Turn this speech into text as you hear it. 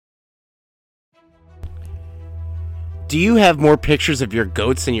Do you have more pictures of your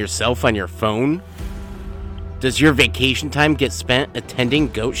goats than yourself on your phone? Does your vacation time get spent attending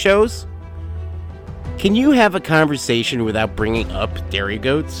goat shows? Can you have a conversation without bringing up dairy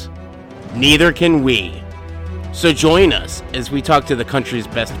goats? Neither can we. So join us as we talk to the country's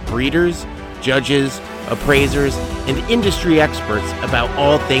best breeders, judges, appraisers, and industry experts about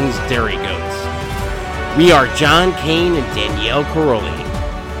all things dairy goats. We are John Kane and Danielle Caroli.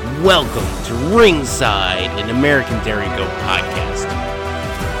 Welcome to Ringside, an American Dairy Goat podcast.